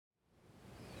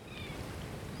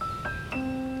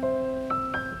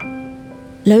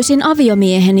Löysin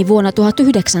aviomieheni vuonna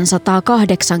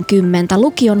 1980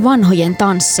 lukion vanhojen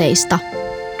tansseista.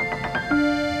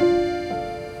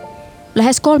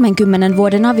 Lähes 30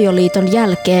 vuoden avioliiton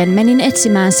jälkeen menin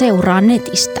etsimään seuraa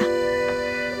netistä.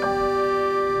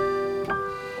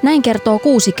 Näin kertoo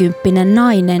 60-vuotias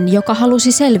nainen, joka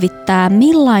halusi selvittää,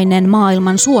 millainen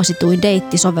maailman suosituin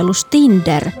deittisovellus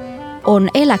Tinder on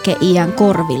eläkeiän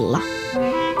korvilla.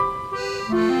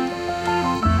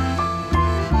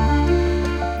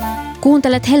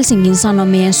 Kuuntelet Helsingin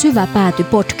Sanomien Syvä pääty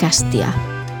 -podcastia.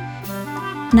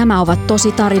 Nämä ovat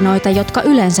tositarinoita, jotka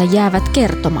yleensä jäävät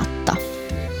kertomatta.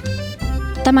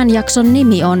 Tämän jakson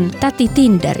nimi on Täti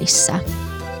Tinderissä.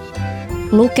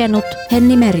 Lukenut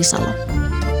Henni Merisalo.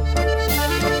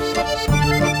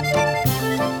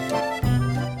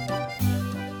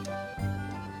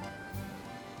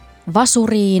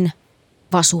 Vasuriin,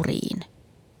 vasuriin.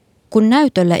 Kun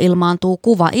näytölle ilmaantuu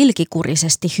kuva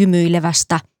ilkikurisesti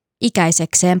hymyilevästä,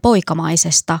 ikäisekseen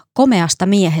poikamaisesta, komeasta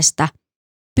miehestä,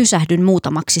 pysähdyn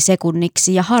muutamaksi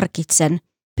sekunniksi ja harkitsen,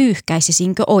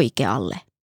 pyyhkäisisinkö oikealle.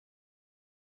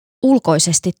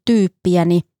 Ulkoisesti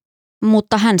tyyppiäni,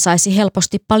 mutta hän saisi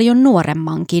helposti paljon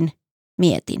nuoremmankin,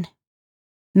 mietin.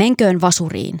 Menköön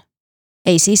vasuriin,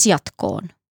 ei siis jatkoon.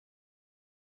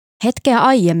 Hetkeä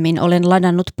aiemmin olen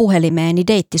ladannut puhelimeeni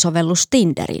deittisovellus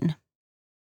Tinderin.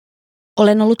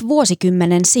 Olen ollut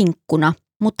vuosikymmenen sinkkuna,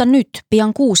 mutta nyt pian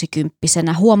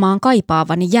 60-vuotiaana huomaan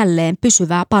kaipaavani jälleen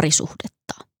pysyvää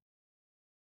parisuhdetta.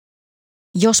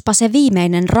 Jospa se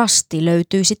viimeinen rasti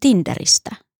löytyisi Tinderistä.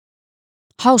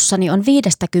 Haussani on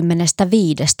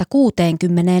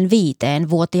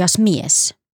 55-65-vuotias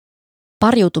mies.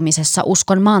 Pariutumisessa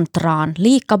uskon mantraan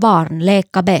liikka barn,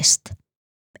 leekka best,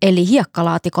 eli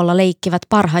hiekkalaatikolla leikkivät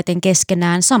parhaiten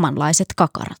keskenään samanlaiset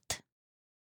kakarat.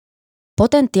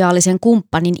 Potentiaalisen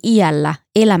kumppanin iällä,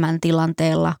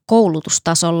 elämäntilanteella,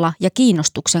 koulutustasolla ja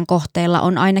kiinnostuksen kohteella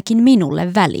on ainakin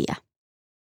minulle väliä.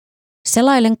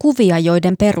 Selailen kuvia,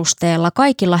 joiden perusteella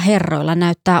kaikilla herroilla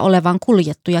näyttää olevan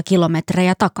kuljettuja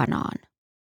kilometrejä takanaan.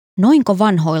 Noinko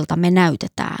vanhoilta me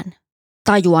näytetään?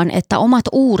 Tajuan, että omat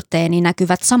uurteeni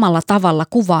näkyvät samalla tavalla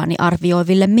kuvaani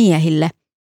arvioiville miehille,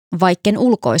 vaikken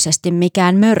ulkoisesti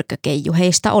mikään mörkökeiju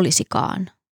heistä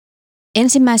olisikaan.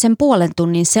 Ensimmäisen puolen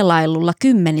tunnin selailulla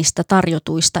 10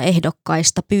 tarjotuista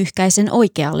ehdokkaista pyyhkäisen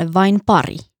oikealle vain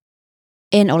pari.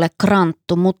 En ole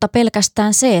kranttu, mutta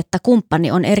pelkästään se, että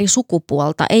kumppani on eri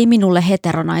sukupuolta, ei minulle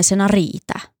heteronaisena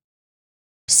riitä.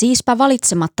 Siispä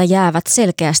valitsematta jäävät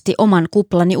selkeästi oman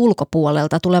kuplani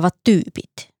ulkopuolelta tulevat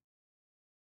tyypit.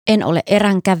 En ole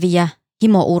eränkävijä,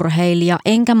 himourheilija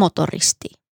enkä motoristi.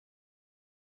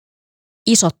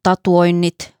 Isot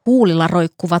tatuoinnit, huulilla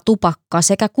roikkuva tupakka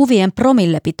sekä kuvien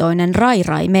promillepitoinen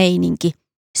rai-rai-meininki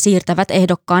siirtävät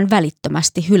ehdokkaan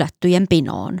välittömästi hylättyjen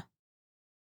pinoon.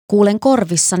 Kuulen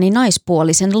korvissani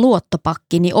naispuolisen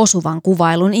luottopakkini osuvan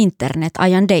kuvailun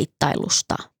internet-ajan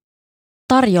deittailusta.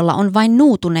 Tarjolla on vain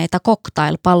nuutuneita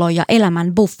cocktailpaloja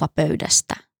elämän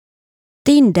buffapöydästä.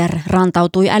 Tinder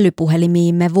rantautui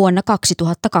älypuhelimiimme vuonna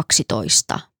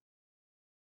 2012.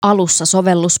 Alussa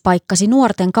sovellus paikkasi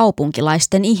nuorten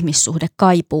kaupunkilaisten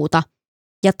ihmissuhdekaipuuta,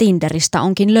 ja Tinderistä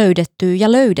onkin löydetty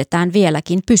ja löydetään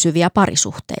vieläkin pysyviä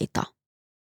parisuhteita.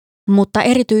 Mutta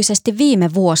erityisesti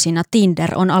viime vuosina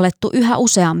Tinder on alettu yhä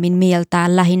useammin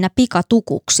mieltää lähinnä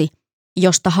pikatukuksi,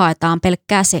 josta haetaan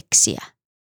pelkkää seksiä.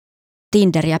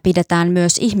 Tinderiä pidetään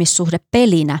myös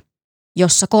ihmissuhdepelinä,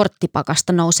 jossa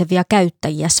korttipakasta nousevia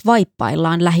käyttäjiä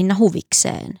swipeaillaan lähinnä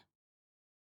huvikseen.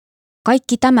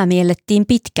 Kaikki tämä miellettiin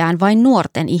pitkään vain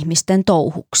nuorten ihmisten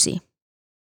touhuksi.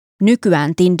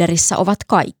 Nykyään Tinderissä ovat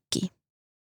kaikki.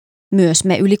 Myös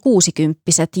me yli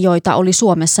 60-vuotiaat, joita oli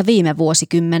Suomessa viime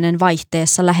vuosikymmenen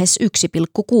vaihteessa lähes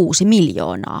 1,6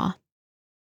 miljoonaa.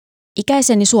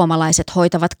 Ikäiseni suomalaiset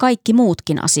hoitavat kaikki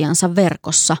muutkin asiansa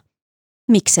verkossa,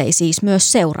 miksei siis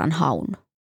myös seuranhaun.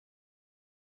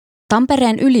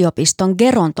 Tampereen yliopiston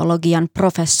gerontologian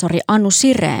professori Anu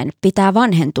Sirén pitää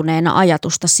vanhentuneena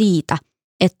ajatusta siitä,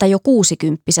 että jo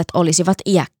 60-vuotiaat olisivat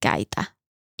iäkkäitä.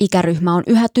 Ikäryhmä on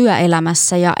yhä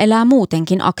työelämässä ja elää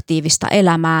muutenkin aktiivista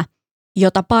elämää,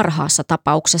 jota parhaassa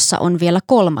tapauksessa on vielä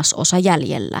 1/3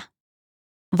 jäljellä.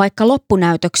 Vaikka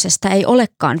loppunäytöksestä ei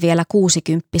olekaan vielä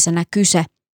 60-vuotiaana kyse,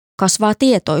 kasvaa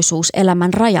tietoisuus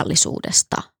elämän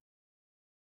rajallisuudesta.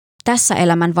 Tässä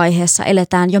elämänvaiheessa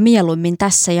eletään jo mieluummin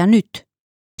tässä ja nyt,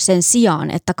 sen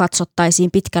sijaan, että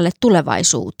katsottaisiin pitkälle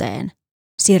tulevaisuuteen,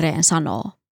 Sirén sanoo.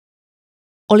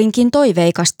 Olinkin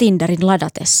toiveikas Tinderin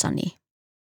ladatessani.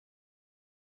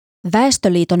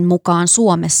 Väestöliiton mukaan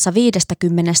Suomessa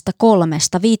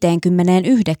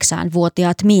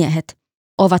 53-59-vuotiaat miehet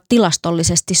ovat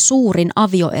tilastollisesti suurin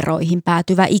avioeroihin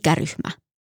päätyvä ikäryhmä.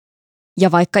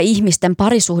 Ja vaikka ihmisten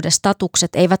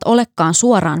parisuhdestatukset eivät olekaan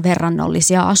suoraan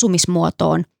verrannollisia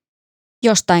asumismuotoon,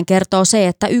 jostain kertoo se,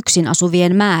 että yksin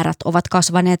asuvien määrät ovat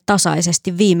kasvaneet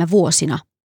tasaisesti viime vuosina,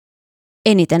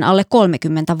 eniten alle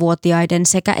 30-vuotiaiden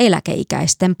sekä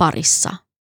eläkeikäisten parissa.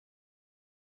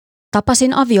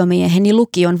 Tapasin aviomieheni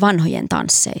lukion vanhojen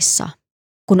tansseissa.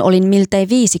 Kun olin miltei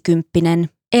 50,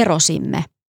 erosimme,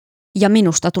 ja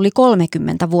minusta tuli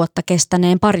 30 vuotta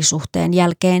kestäneen parisuhteen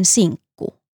jälkeen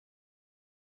sinkku.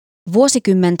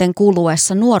 Vuosikymmenten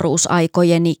kuluessa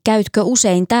nuoruusaikojeni käytkö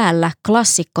usein täällä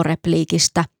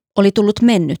klassikkorepliikistä oli tullut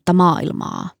mennyttä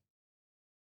maailmaa.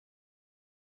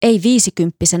 Ei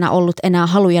 50-vuotiaana ollut enää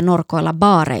haluja norkoilla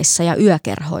baareissa ja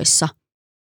yökerhoissa,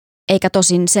 eikä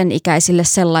tosin sen ikäisille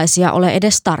sellaisia ole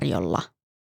edes tarjolla.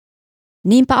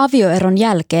 Niinpä avioeron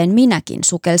jälkeen minäkin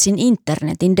sukelsin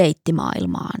internetin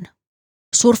deittimaailmaan.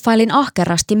 Surffailin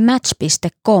ahkerasti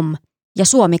match.com ja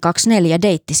Suomi24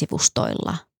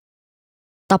 deittisivustoilla.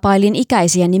 Tapailin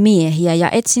ikäisiäni miehiä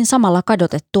ja etsin samalla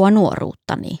kadotettua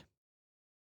nuoruuttani.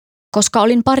 Koska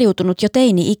olin pariutunut jo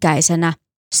teini-ikäisenä,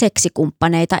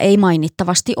 seksikumppaneita ei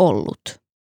mainittavasti ollut.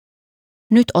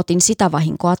 Nyt otin sitä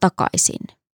vahinkoa takaisin.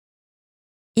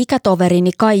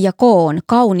 Ikätoverini Kaija Koon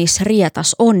kaunis,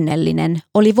 rietas, onnellinen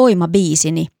oli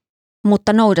voimabiisini,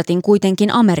 mutta noudatin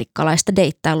kuitenkin amerikkalaista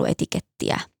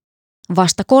deittailuetikettiä.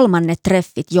 Vasta 3.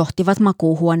 treffit johtivat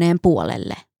makuuhuoneen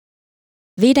puolelle.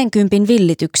 50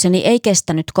 villitykseni ei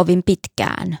kestänyt kovin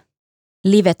pitkään.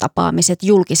 Live-tapaamiset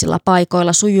julkisilla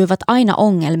paikoilla sujuivat aina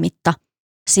ongelmitta,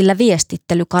 sillä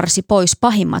viestittely karsi pois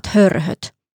pahimmat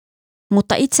hörhöt,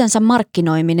 mutta itsensä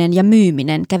markkinoiminen ja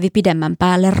myyminen kävi pidemmän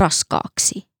päälle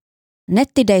raskaaksi.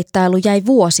 Nettideittailu jäi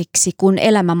vuosiksi, kun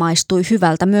elämä maistui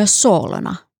hyvältä myös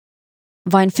soolona.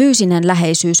 Vain fyysinen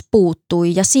läheisyys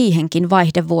puuttui ja siihenkin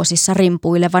vaihdevuosissa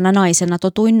rimpuilevana naisena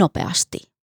totuin nopeasti.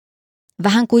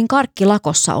 Vähän kuin karkki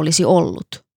lakossa olisi ollut.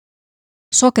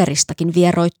 Sokeristakin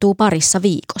vieroittuu parissa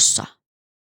viikossa.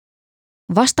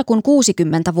 Vasta kun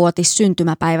 60-vuotis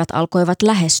syntymäpäivät alkoivat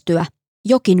lähestyä,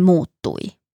 jokin muuttui.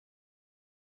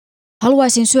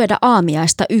 Haluaisin syödä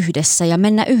aamiaista yhdessä ja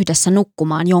mennä yhdessä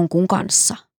nukkumaan jonkun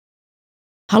kanssa.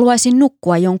 Haluaisin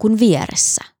nukkua jonkun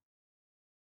vieressä.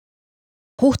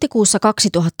 Huhtikuussa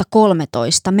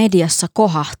 2013 mediassa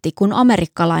kohahti, kun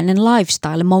amerikkalainen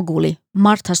lifestyle-moguli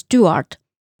Martha Stewart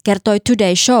kertoi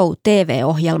Today Show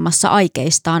TV-ohjelmassa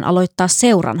aikeistaan aloittaa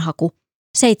seuranhaku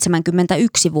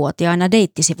 71-vuotiaana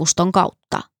deittisivuston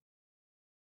kautta.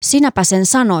 Sinäpä sen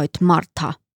sanoit,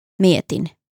 Martha, mietin.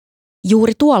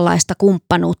 Juuri tuollaista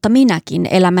kumppanuutta minäkin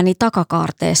elämäni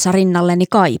takakaarteessa rinnalleni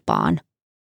kaipaan,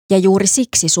 ja juuri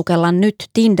siksi sukellan nyt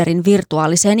Tinderin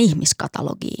virtuaaliseen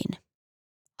ihmiskatalogiin.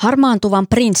 Harmaantuvan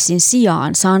prinssin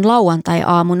sijaan saan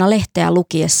lauantai-aamuna lehteä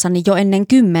lukiessani jo ennen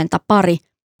 10 pari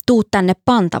tuu tänne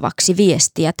pantavaksi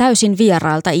viestiä täysin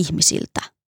vierailta ihmisiltä.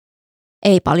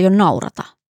 Ei paljon naurata.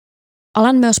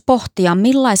 Alan myös pohtia,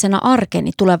 millaisena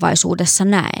arkeni tulevaisuudessa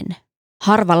näen.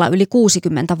 Harvalla yli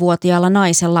 60-vuotiaalla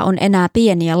naisella on enää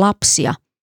pieniä lapsia,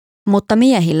 mutta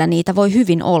miehillä niitä voi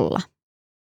hyvin olla.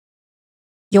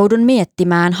 Joudun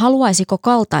miettimään, haluaisiko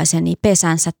kaltaiseni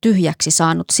pesänsä tyhjäksi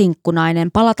saanut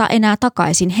sinkkunainen palata enää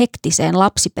takaisin hektiseen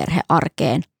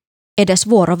lapsiperhearkeen, edes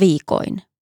vuoroviikoin.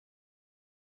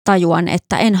 Tajuan,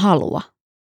 että en halua.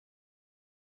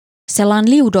 Selaan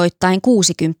liudoittain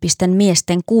 60-vuotiaiden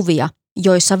miesten kuvia,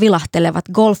 joissa vilahtelevat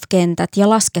golfkentät ja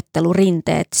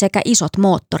laskettelurinteet sekä isot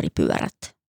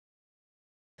moottoripyörät.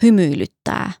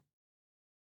 Hymyilyttää.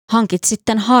 Hankit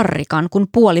sitten harrikan, kun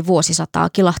puoli vuosisataa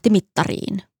kilahti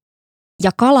mittariin.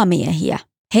 Ja kalamiehiä,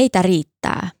 heitä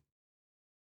riittää.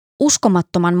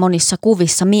 Uskomattoman monissa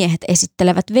kuvissa miehet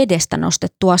esittelevät vedestä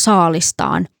nostettua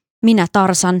saalistaan, minä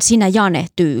Tarsan, sinä Jane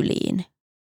 -tyyliin.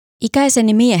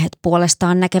 Ikäiseni miehet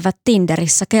puolestaan näkevät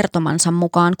Tinderissä kertomansa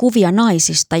mukaan kuvia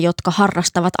naisista, jotka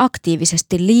harrastavat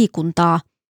aktiivisesti liikuntaa,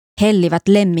 hellivät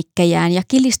lemmikkejään ja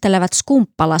kilistelevät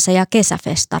skumppalaseja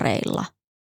kesäfestareilla.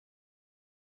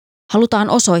 Halutaan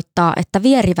osoittaa, että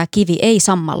vierivä kivi ei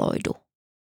sammaloidu.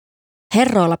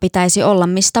 Herroilla pitäisi olla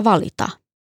mistä valita.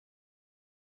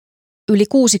 Yli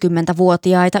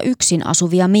 60-vuotiaita yksin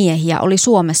asuvia miehiä oli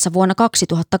Suomessa vuonna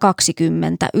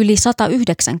 2020 yli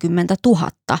 190 000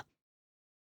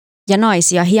 ja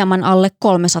naisia hieman alle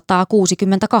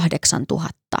 368 000.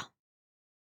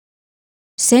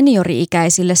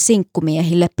 Seniori-ikäisille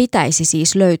sinkkumiehille pitäisi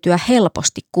siis löytyä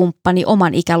helposti kumppani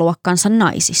oman ikäluokkansa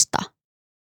naisista.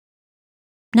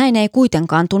 Näin ei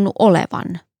kuitenkaan tunnu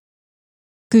olevan.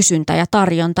 Kysyntä ja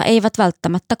tarjonta eivät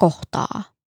välttämättä kohtaa.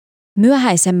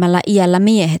 Myöhäisemmällä iällä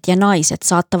miehet ja naiset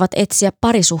saattavat etsiä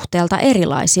parisuhteelta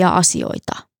erilaisia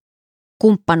asioita.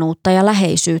 Kumppanuutta ja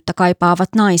läheisyyttä kaipaavat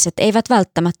naiset eivät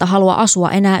välttämättä halua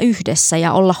asua enää yhdessä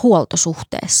ja olla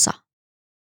huoltosuhteessa.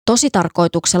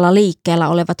 Tositarkoituksella liikkeellä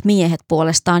olevat miehet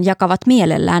puolestaan jakavat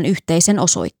mielellään yhteisen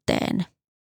osoitteen.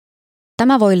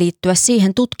 Tämä voi liittyä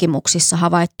siihen tutkimuksissa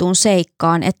havaittuun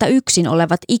seikkaan, että yksin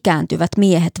olevat ikääntyvät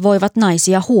miehet voivat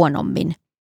naisia huonommin,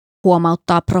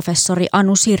 huomauttaa professori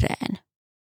Anu Sireen.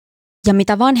 Ja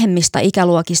mitä vanhemmista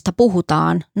ikäluokista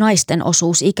puhutaan, naisten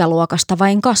osuus ikäluokasta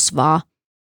vain kasvaa,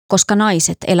 koska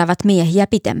naiset elävät miehiä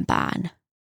pitempään.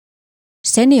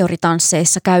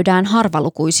 Senioritansseissa käydään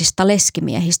harvalukuisista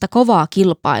leskimiehistä kovaa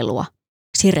kilpailua,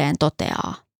 Sireen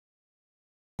toteaa.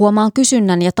 Huomaan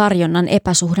kysynnän ja tarjonnan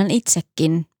epäsuhdan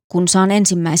itsekin, kun saan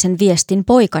ensimmäisen viestin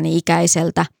poikani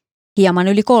ikäiseltä, hieman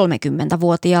yli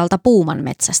 30-vuotiaalta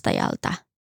puumanmetsästäjältä.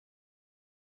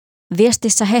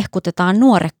 Viestissä hehkutetaan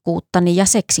nuorekkuuttani ja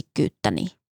seksikkyyttäni.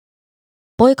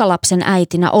 Poikalapsen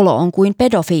äitinä olo on kuin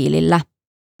pedofiilillä,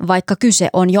 vaikka kyse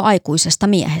on jo aikuisesta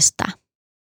miehestä.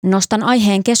 Nostan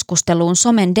aiheen keskusteluun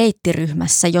somen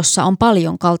deittiryhmässä, jossa on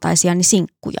paljon kaltaisiani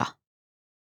sinkkuja.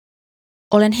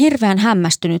 Olen hirveän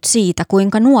hämmästynyt siitä,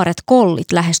 kuinka nuoret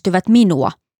kollit lähestyvät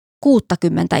minua,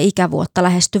 60 ikävuotta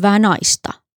lähestyvää naista.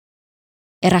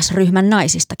 Eräs ryhmän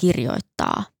naisista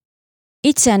kirjoittaa.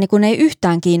 Itseäni kun ei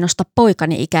yhtään kiinnosta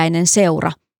poikani ikäinen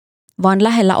seura, vaan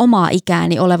lähellä omaa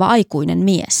ikääni oleva aikuinen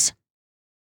mies.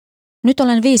 Nyt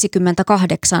olen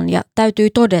 58 ja täytyy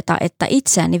todeta, että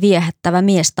itseäni viehättävä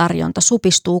miestarjonta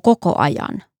supistuu koko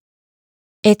ajan.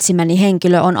 Etsimäni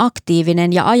henkilö on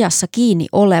aktiivinen ja ajassa kiinni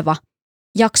oleva,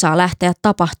 jaksaa lähteä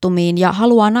tapahtumiin ja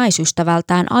haluaa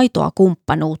naisystävältään aitoa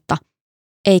kumppanuutta,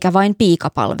 eikä vain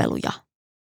piikapalveluja.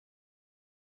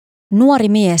 Nuori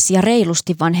mies ja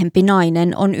reilusti vanhempi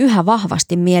nainen on yhä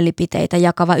vahvasti mielipiteitä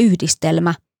jakava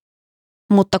yhdistelmä,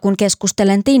 mutta kun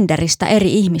keskustelen Tinderistä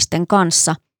eri ihmisten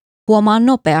kanssa, huomaan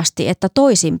nopeasti, että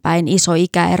toisinpäin iso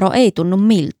ikäero ei tunnu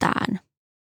miltään.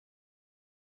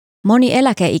 Moni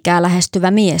eläkeikää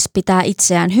lähestyvä mies pitää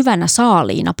itseään hyvänä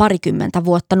saaliina 20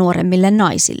 vuotta nuoremmille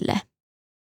naisille.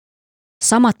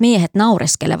 Samat miehet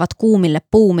naureskelevat kuumille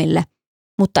puumille,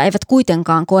 mutta eivät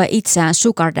kuitenkaan koe itseään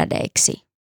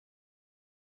sugardadeiksi.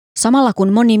 Samalla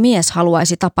kun moni mies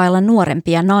haluaisi tapailla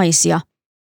nuorempia naisia,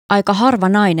 aika harva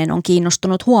nainen on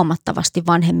kiinnostunut huomattavasti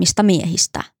vanhemmista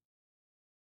miehistä.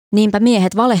 Niinpä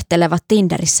miehet valehtelevat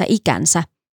Tinderissä ikänsä,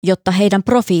 jotta heidän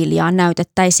profiiliaan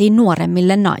näytettäisiin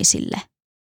nuoremmille naisille.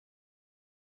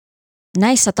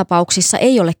 Näissä tapauksissa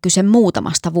ei ole kyse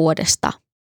muutamasta vuodesta.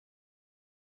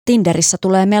 Tinderissä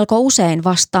tulee melko usein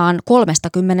vastaan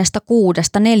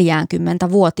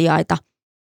 36–40-vuotiaita,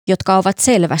 jotka ovat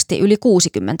selvästi yli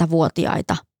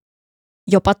 60-vuotiaita,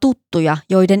 jopa tuttuja,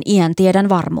 joiden iän tiedän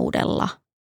varmuudella.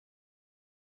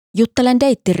 Juttelen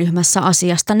deittiryhmässä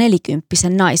asiasta 40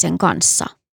 naisen kanssa.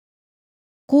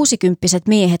 60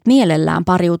 miehet mielellään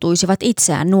pariutuisivat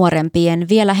itseään nuorempien,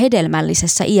 vielä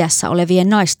hedelmällisessä iässä olevien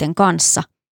naisten kanssa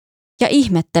ja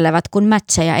ihmettelevät, kun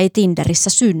matcheja ei Tinderissä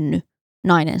synny,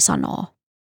 nainen sanoo.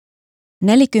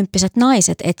 40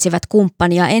 naiset etsivät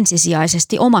kumppania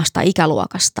ensisijaisesti omasta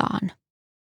ikäluokastaan.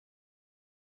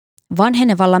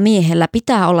 Vanhenevalla miehellä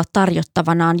pitää olla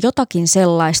tarjottavanaan jotakin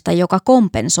sellaista, joka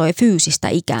kompensoi fyysistä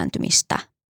ikääntymistä.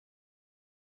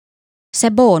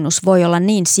 Se bonus voi olla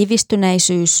niin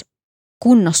sivistyneisyys,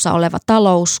 kunnossa oleva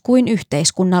talous kuin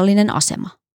yhteiskunnallinen asema.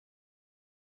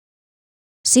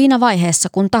 Siinä vaiheessa,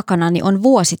 kun takanani on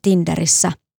vuosi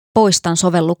Tinderissä, poistan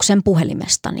sovelluksen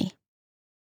puhelimestani.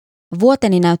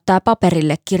 Vuoteni näyttää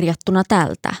paperille kirjattuna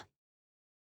tältä.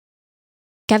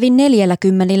 Kävin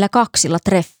 42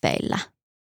 treffeillä.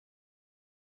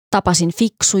 Tapasin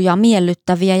fiksuja,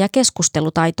 miellyttäviä ja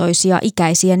keskustelutaitoisia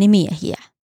ikäisiäni miehiä.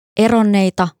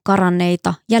 Eronneita,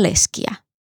 karanneita ja leskiä.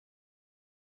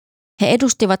 He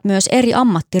edustivat myös eri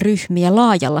ammattiryhmiä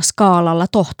laajalla skaalalla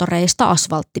tohtoreista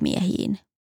asfalttimiehiin.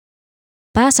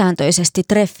 Pääsääntöisesti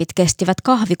treffit kestivät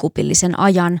kahvikupillisen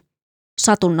ajan,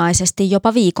 satunnaisesti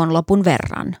jopa viikonlopun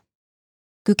verran.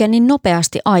 Kykenin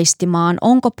nopeasti aistimaan,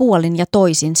 onko puolin ja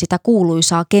toisin sitä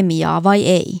kuuluisaa kemiaa vai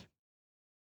ei.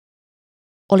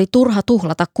 Oli turha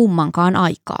tuhlata kummankaan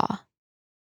aikaa.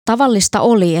 Tavallista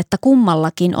oli, että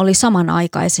kummallakin oli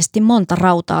samanaikaisesti monta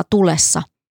rautaa tulessa,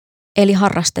 eli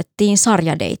harrastettiin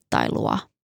sarjadeittailua.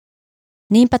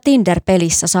 Niinpä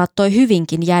Tinder-pelissä saattoi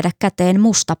hyvinkin jäädä käteen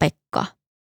musta Pekka.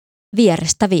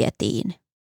 Vierestä vietiin.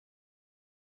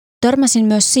 Törmäsin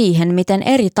myös siihen, miten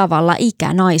eri tavalla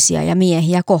ikä naisia ja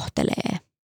miehiä kohtelee.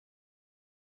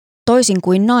 Toisin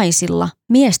kuin naisilla,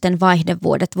 miesten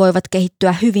vaihdevuodet voivat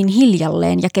kehittyä hyvin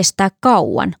hiljalleen ja kestää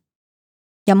kauan,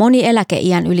 ja moni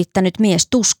eläkeiän ylittänyt mies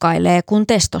tuskailee, kun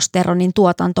testosteronin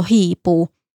tuotanto hiipuu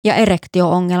ja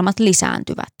erektio-ongelmat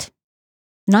lisääntyvät.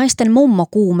 Naisten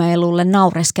mummokuumeilulle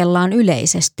naureskellaan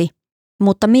yleisesti,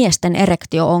 mutta miesten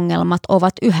erektio-ongelmat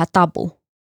ovat yhä tabu.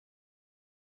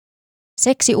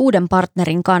 Seksi uuden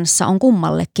partnerin kanssa on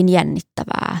kummallekin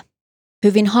jännittävää.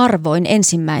 Hyvin harvoin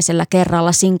ensimmäisellä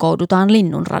kerralla sinkoudutaan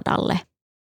linnunradalle.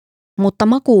 Mutta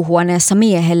makuuhuoneessa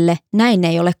miehelle näin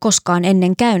ei ole koskaan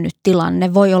ennen käynyt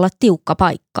tilanne voi olla tiukka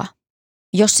paikka.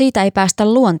 Jos siitä ei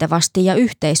päästä luontevasti ja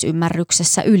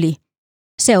yhteisymmärryksessä yli,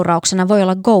 seurauksena voi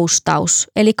olla ghostaus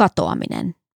eli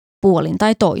katoaminen, puolin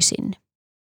tai toisin.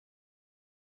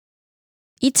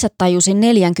 Itse tajusin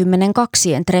 42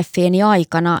 treffieni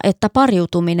aikana, että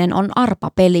pariutuminen on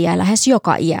arpapeliä lähes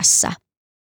joka iässä.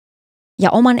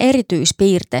 Ja oman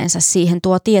erityispiirteensä siihen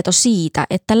tuo tieto siitä,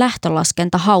 että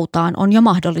lähtölaskenta hautaan on jo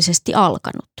mahdollisesti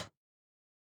alkanut.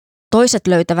 Toiset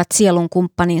löytävät sielun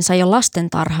kumppaninsa jo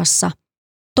lastentarhassa,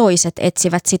 toiset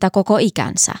etsivät sitä koko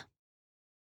ikänsä.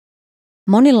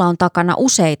 Monilla on takana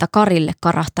useita karille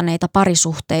karahtaneita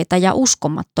parisuhteita ja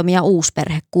uskomattomia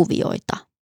uusperhekuvioita.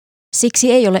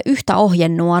 Siksi ei ole yhtä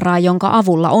ohjenuoraa, jonka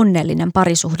avulla onnellinen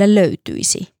parisuhde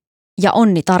löytyisi. Ja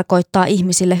onni tarkoittaa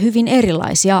ihmisille hyvin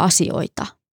erilaisia asioita.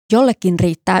 Jollekin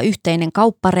riittää yhteinen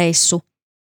kauppareissu,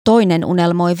 toinen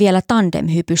unelmoi vielä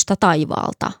tandemhypystä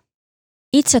taivaalta.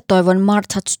 Itse toivon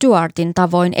Martha Stewartin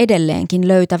tavoin edelleenkin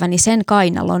löytäväni sen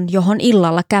kainalon, johon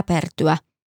illalla käpertyä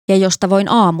ja josta voin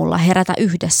aamulla herätä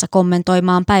yhdessä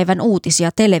kommentoimaan päivän uutisia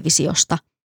televisiosta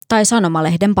tai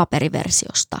sanomalehden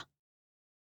paperiversiosta.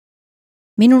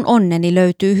 Minun onneni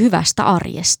löytyy hyvästä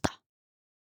arjesta.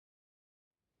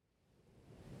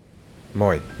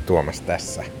 Moi, Tuomas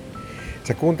tässä.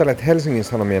 Sä kuuntelet Helsingin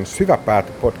Sanomien Syvä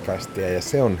Pääty-podcastia ja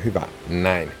se on hyvä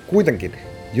näin. Kuitenkin,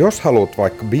 jos haluat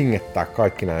vaikka bingettää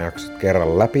kaikki nämä jaksot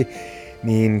kerran läpi,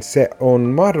 niin se on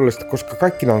mahdollista, koska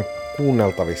kaikki nämä on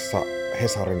kuunneltavissa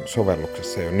Hesarin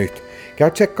sovelluksessa jo nyt.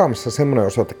 Käy tsekkaamassa semmoinen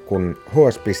osoite kuin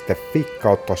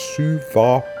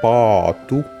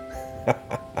hs.fi/syväpaatu.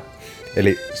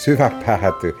 Eli syvä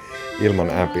pääty ilman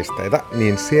äänpisteitä,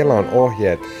 niin siellä on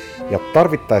ohjeet ja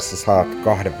tarvittaessa saat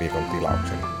 2 viikon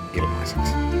tilauksen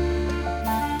ilmaiseksi.